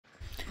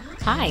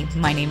Hi,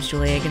 my name's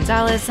Julia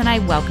Gonzales and I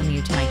welcome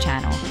you to my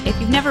channel. If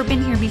you've never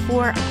been here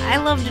before, I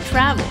love to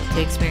travel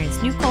to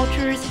experience new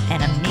cultures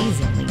and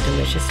amazingly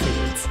delicious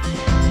foods.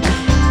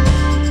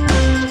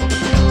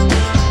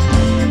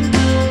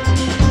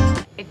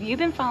 If you've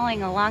been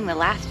following along the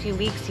last few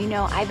weeks, you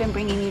know I've been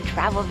bringing you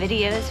travel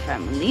videos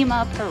from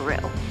Lima, Peru.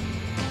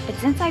 But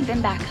since I've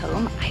been back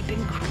home, I've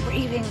been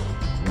craving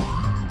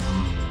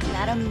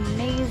that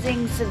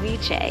amazing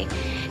ceviche.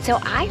 So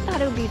I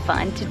thought it would be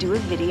fun to do a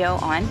video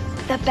on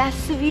the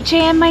best ceviche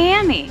in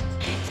Miami.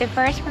 So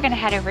first we're gonna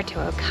head over to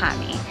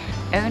Okami,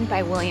 owned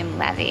by William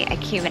Levy, a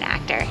Cuban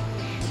actor.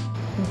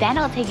 Then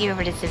I'll take you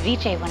over to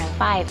Ceviche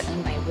 105,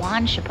 owned by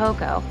Juan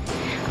Chapoco,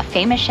 a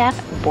famous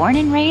chef born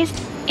and raised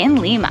in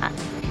Lima.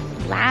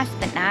 Last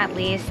but not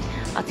least,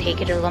 I'll take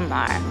you to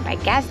Lamar by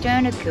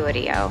Gaston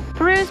Acurio,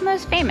 Peru's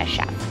most famous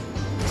chef.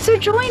 So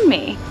join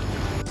me.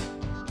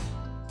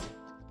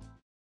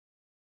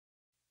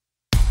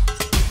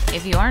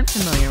 If you aren't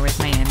familiar with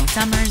Miami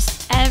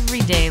summers,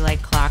 every day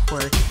like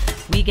clockwork,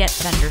 we get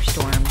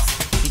thunderstorms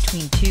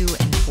between 2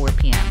 and 4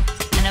 p.m.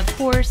 And of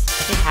course,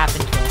 it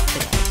happened to us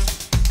today.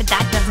 But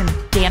that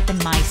doesn't dampen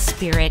my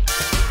spirit.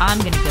 I'm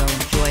gonna go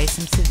enjoy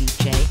some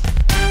ceviche.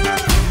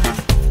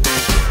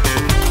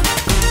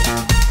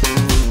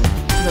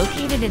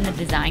 Located in the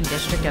design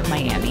district of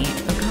Miami,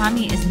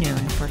 Okami is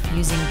known for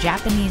fusing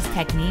Japanese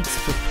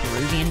techniques with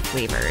Peruvian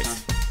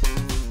flavors.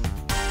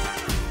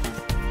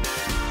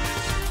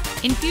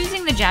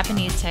 Infusing the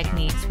Japanese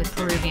techniques with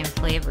Peruvian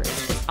flavors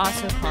is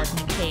also called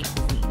Nikkei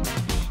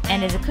cuisine,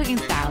 and is a cooking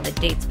style that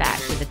dates back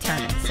to the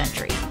turn of the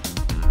century.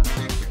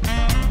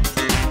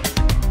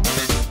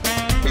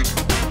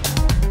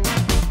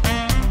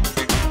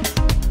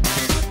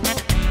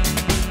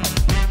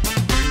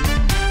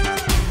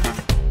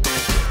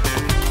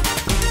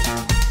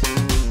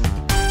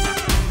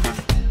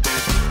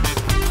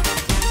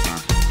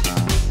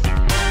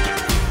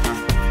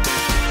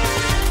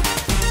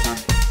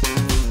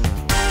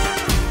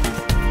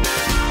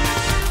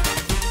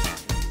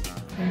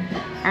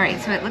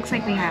 Alright, so it looks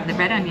like we have the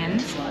red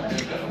onions.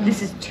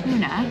 This is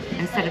tuna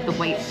instead of the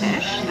white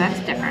fish, so that's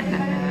different than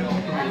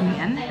the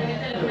Peruvian.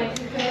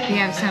 We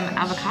have some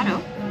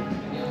avocado,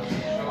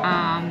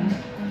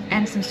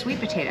 and some sweet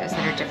potatoes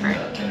that are different.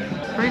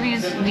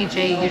 Peruvian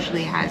ceviche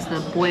usually has the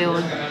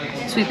boiled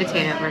sweet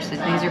potato versus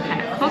these are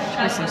kind of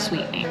cooked with some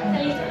sweetening.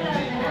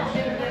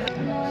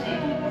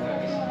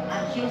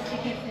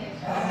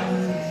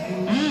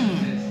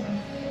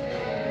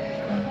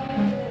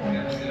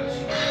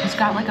 It's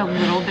got like a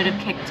little bit of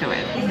kick to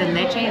it. The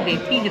leche de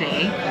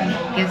tigre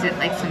gives it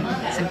like some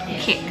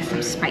kick,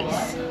 some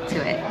spice to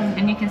it.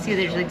 And you can see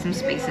there's like some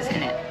spices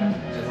in it.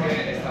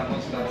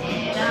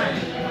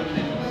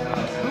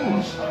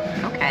 Ooh,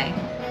 okay.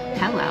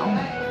 Hello.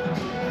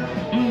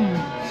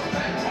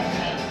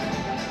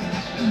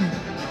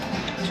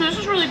 So this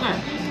is really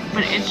good,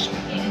 but it's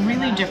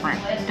really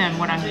different than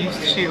what I'm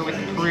used to with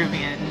the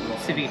Peruvian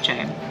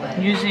ceviche.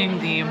 Using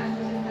the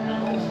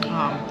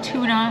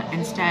tuna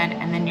instead,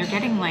 and then you're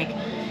getting like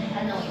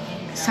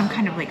some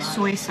kind of like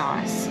soy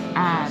sauce,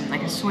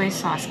 like a soy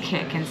sauce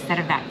kick instead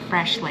of that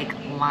fresh like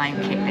lime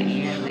kick that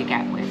you usually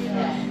get with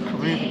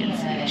Peruvian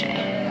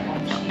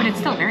ceviche. So, but it's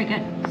still very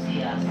good.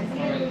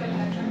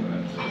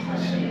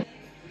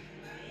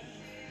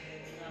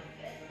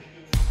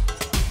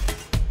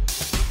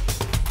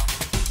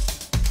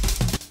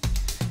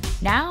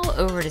 Now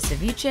over to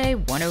Ceviche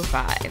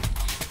 105.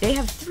 They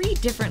have 3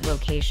 different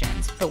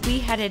locations, but we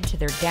headed to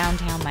their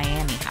downtown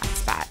Miami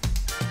hotspot.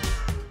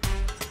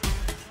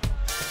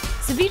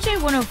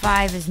 Ceviche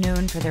 105 is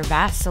known for their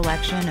vast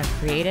selection of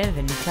creative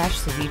and fresh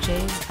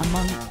ceviches,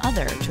 among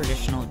other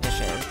traditional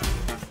dishes.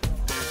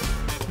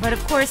 But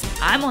of course,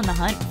 I'm on the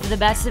hunt for the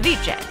best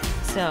ceviche,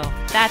 so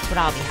that's what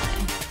I'll be having.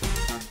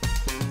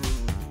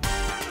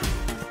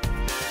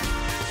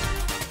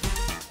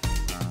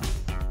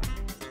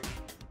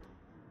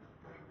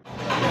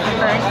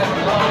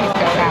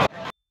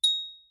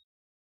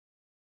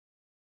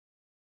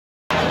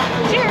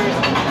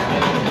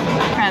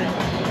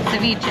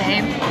 Ceviche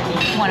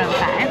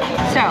 105.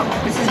 So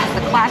this is just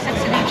the classic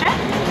ceviche.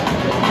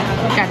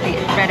 We've got the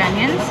red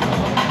onions,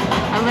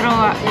 a little.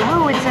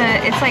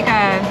 It's like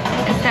a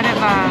instead of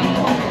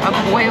a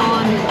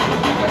boiled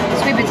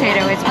sweet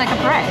potato, it's like a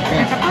puree.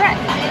 It's a puree.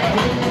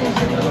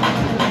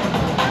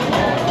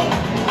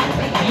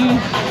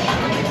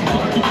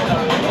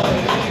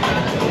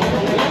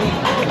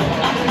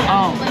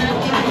 Oh,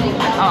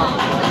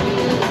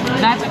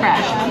 that's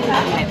fresh.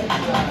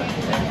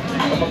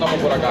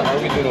 How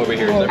are we doing over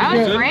here? That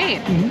was great.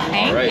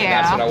 Thank All right, you.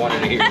 that's what I wanted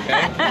to hear,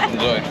 okay?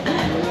 Enjoy.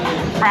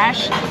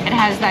 Fresh. It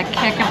has that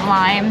kick of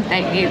lime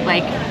that you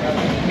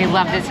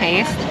love the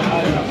taste.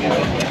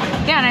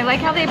 Yeah, and I like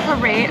how they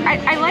puree.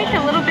 I like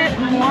a little bit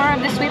more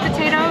of the sweet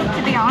potato,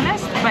 to be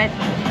honest, but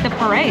the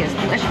puree is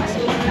delicious.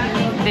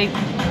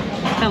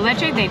 The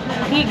leche de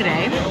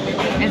tigre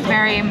is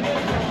very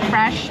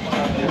fresh,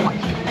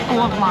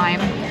 full of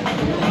lime.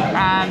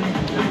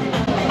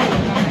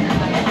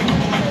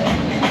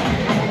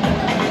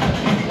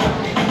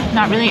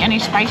 not really any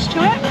spice to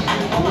it.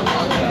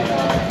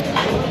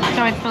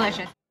 So it's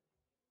delicious.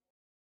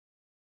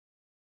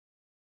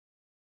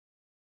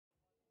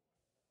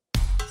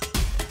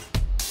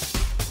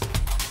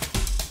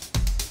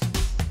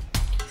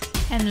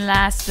 And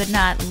last but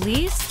not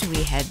least,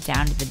 we head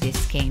down to the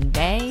Biscayne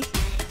Bay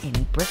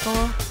in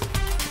Brickell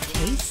to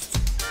taste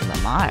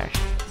Lamar.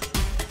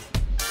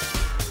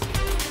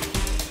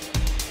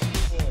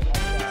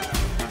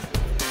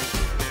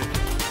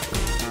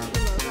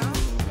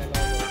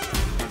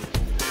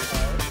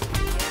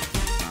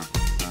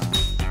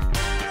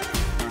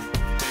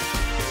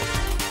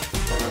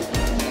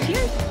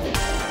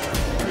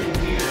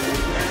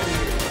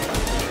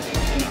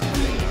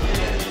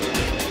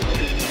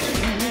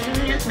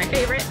 My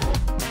favorite.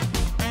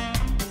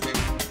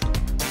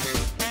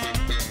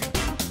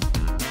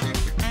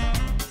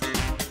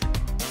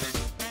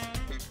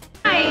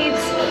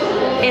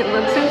 It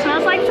looks and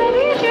smells like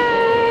ceviche.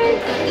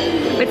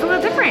 It's a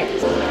little different.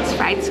 It's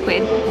fried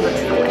squid. It looks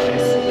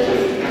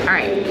delicious. All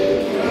right.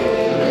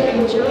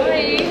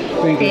 Enjoy.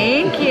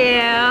 Thank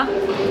you.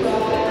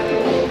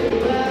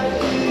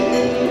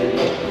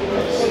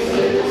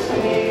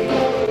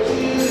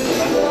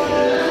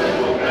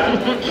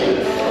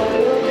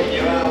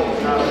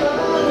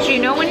 So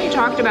you know when you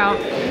talked about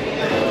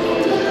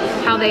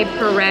how they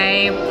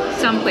puree,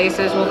 some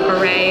places will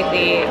puree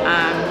the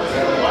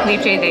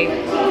leche de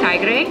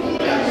tigre,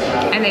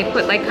 and they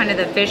put like kind of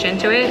the fish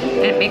into it,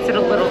 and it makes it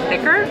a little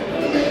thicker.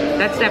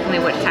 That's definitely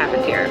what's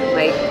happened here.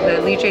 Like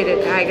the leche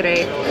de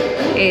tigre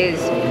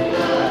is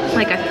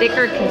like a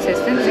thicker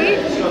consistency.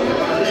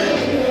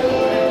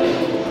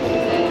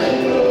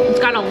 It's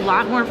got a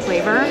lot more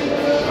flavor,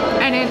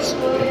 and it's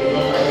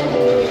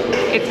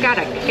got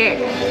a kick.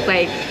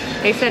 Like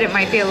they said it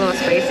might be a little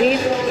spicy.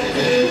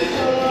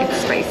 It's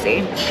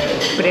spicy,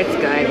 but it's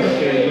good.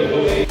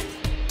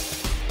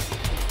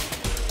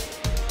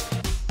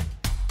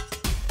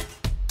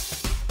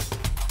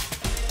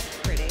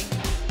 Pretty.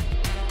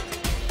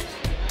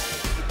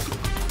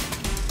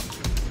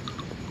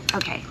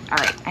 Okay, all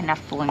right, enough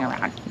fooling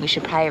around. We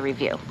should probably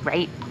review,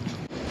 right?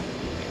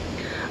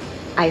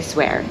 I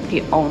swear,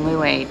 the only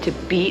way to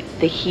beat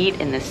the heat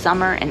in the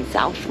summer in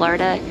South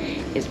Florida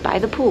is by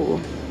the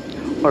pool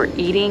or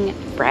eating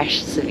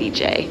fresh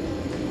ceviche.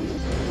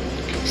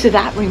 So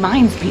that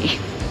reminds me,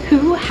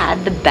 who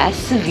had the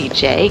best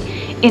ceviche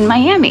in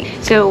Miami?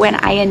 So when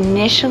I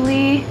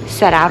initially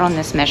set out on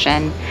this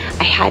mission,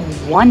 I had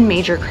one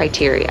major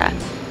criteria,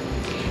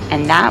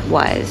 and that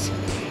was,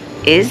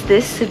 is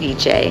this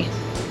ceviche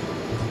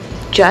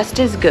just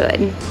as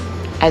good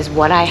as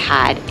what I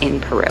had in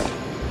Peru?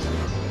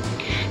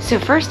 So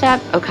first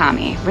up,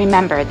 Okami.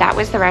 Remember, that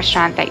was the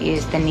restaurant that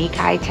used the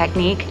Nikkei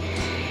technique.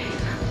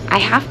 I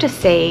have to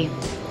say,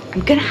 I'm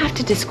gonna have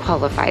to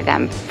disqualify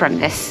them from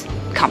this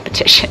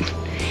competition.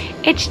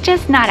 It's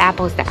just not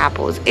apples to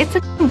apples. It's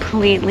a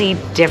completely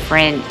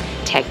different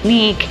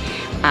technique,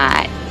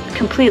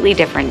 completely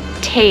different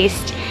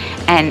taste,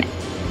 and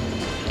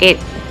it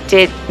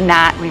did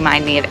not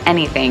remind me of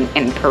anything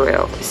in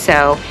Peru.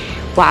 So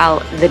while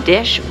the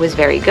dish was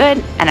very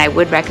good and I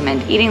would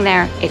recommend eating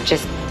there, it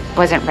just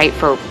wasn't right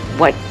for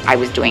what I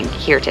was doing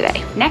here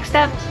today. Next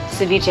up,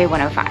 Ceviche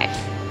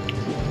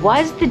 105.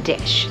 Was the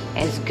dish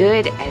as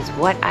good as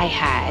what I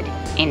had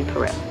in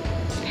Peru?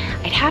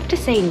 I'd have to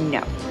say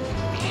no.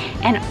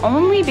 And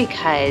only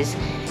because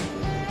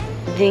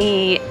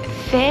the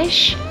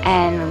fish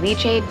and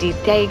leche de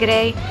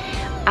tigre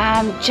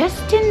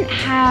just didn't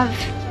have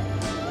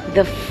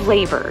the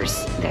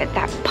flavors,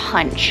 that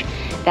punch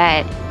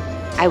that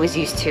I was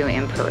used to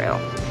in Peru.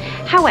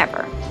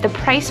 However, the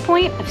price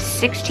point of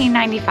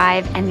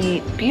 $16.95 and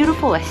the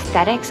beautiful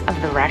aesthetics of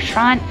the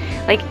restaurant,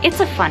 like, it's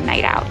a fun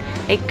night out.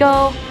 Like,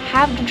 go,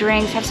 have the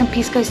drinks, have some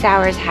pisco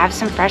sours, have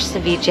some fresh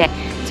ceviche.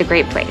 It's a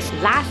great place.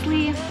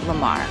 Lastly,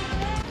 Lamar.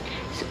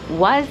 So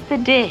was the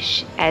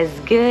dish as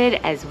good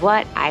as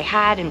what I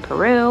had in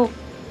Peru?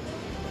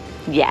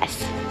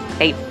 Yes,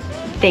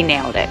 they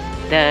nailed it.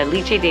 The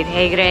leche de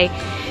tigre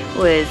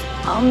was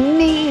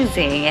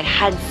amazing. It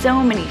had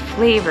so many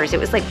flavors. It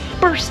was like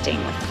bursting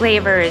with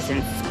flavors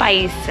and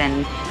spice,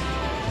 and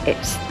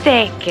it's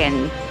thick,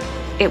 and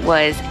it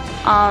was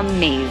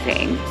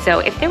amazing. So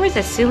if there was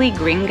a silly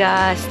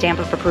gringa stamp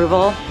of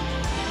approval,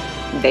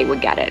 they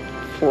would get it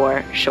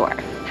for sure.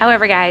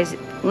 However, guys,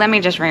 let me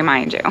just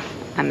remind you,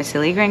 I'm a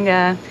silly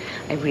gringa.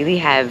 I really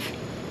have,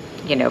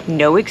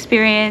 no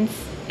experience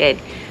at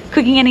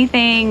cooking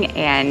anything,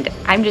 and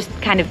I'm just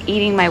kind of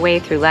eating my way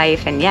through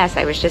life. And yes,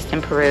 I was just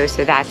in Peru,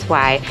 so that's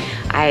why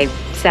I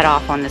set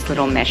off on this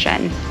little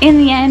mission. In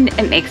the end,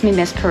 it makes me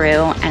miss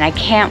Peru, and I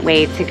can't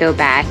wait to go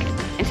back.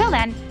 Until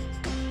then.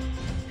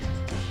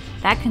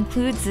 That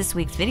concludes this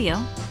week's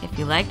video. If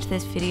you liked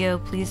this video,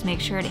 please make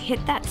sure to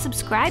hit that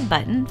subscribe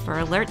button for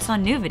alerts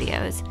on new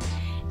videos.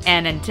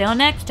 And until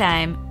next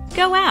time,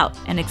 go out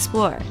and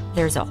explore.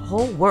 There's a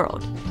whole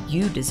world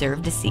you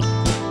deserve to see.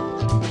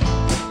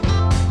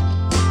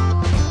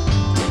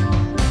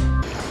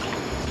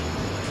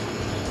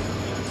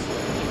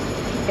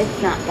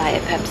 It's not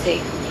Diet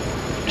Pepsi.